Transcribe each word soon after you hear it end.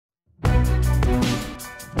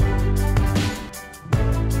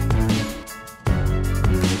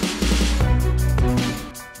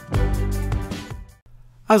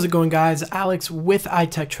How's it going, guys? Alex with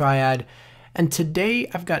iTech Triad, and today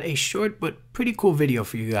I've got a short but pretty cool video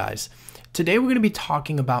for you guys. Today we're going to be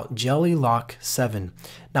talking about JellyLock 7.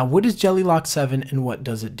 Now, what is JellyLock 7 and what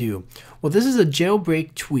does it do? Well, this is a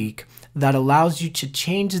jailbreak tweak that allows you to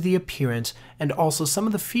change the appearance and also some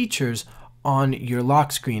of the features on your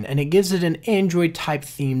lock screen, and it gives it an Android type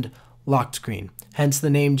themed lock screen, hence the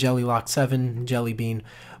name JellyLock 7, Jelly Bean.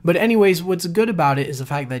 But anyways, what's good about it is the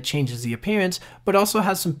fact that it changes the appearance, but also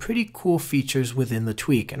has some pretty cool features within the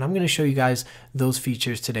tweak. And I'm going to show you guys those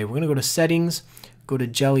features today. We're going to go to Settings, go to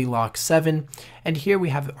JellyLock 7, and here we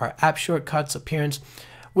have our app shortcuts appearance.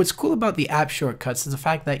 What's cool about the app shortcuts is the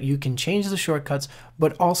fact that you can change the shortcuts,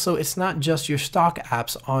 but also it's not just your stock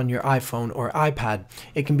apps on your iPhone or iPad.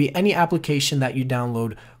 It can be any application that you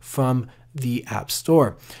download from the App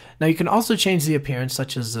Store. Now you can also change the appearance,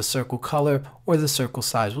 such as the circle color or the circle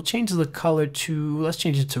size. We'll change the color to, let's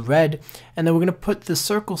change it to red, and then we're going to put the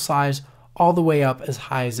circle size all the way up as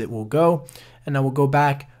high as it will go. And then we'll go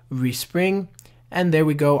back, respring, and there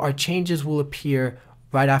we go. Our changes will appear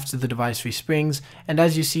right after the device resprings. And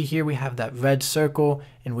as you see here, we have that red circle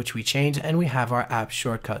in which we change, and we have our app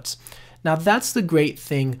shortcuts. Now that's the great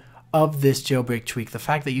thing of this jailbreak tweak, the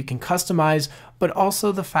fact that you can customize, but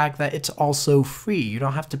also the fact that it's also free. You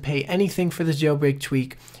don't have to pay anything for this jailbreak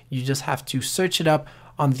tweak. You just have to search it up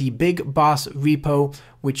on the Big Boss repo,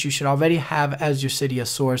 which you should already have as your Cydia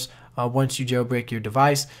source once you jailbreak your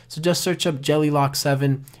device. So just search up JellyLock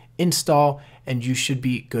 7, install, and you should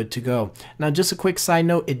be good to go. Now, just a quick side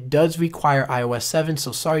note, it does require iOS 7,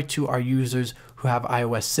 so sorry to our users who have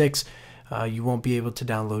iOS 6, you won't be able to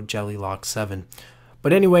download JellyLock 7.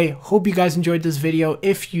 But anyway, hope you guys enjoyed this video.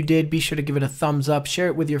 If you did, be sure to give it a thumbs up, share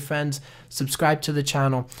it with your friends, subscribe to the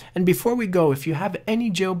channel. And before we go, if you have any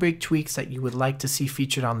jailbreak tweaks that you would like to see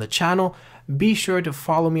featured on the channel, be sure to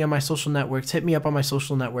follow me on my social networks, hit me up on my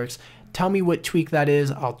social networks, tell me what tweak that is.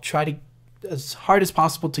 I'll try to, as hard as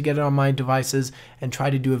possible, to get it on my devices and try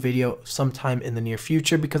to do a video sometime in the near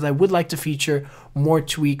future, because I would like to feature more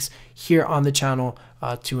tweaks here on the channel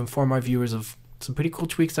to inform our viewers of some pretty cool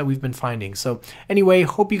tweaks that we've been finding. So anyway,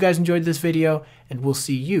 hope you guys enjoyed this video, and we'll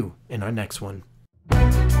see you in our next one.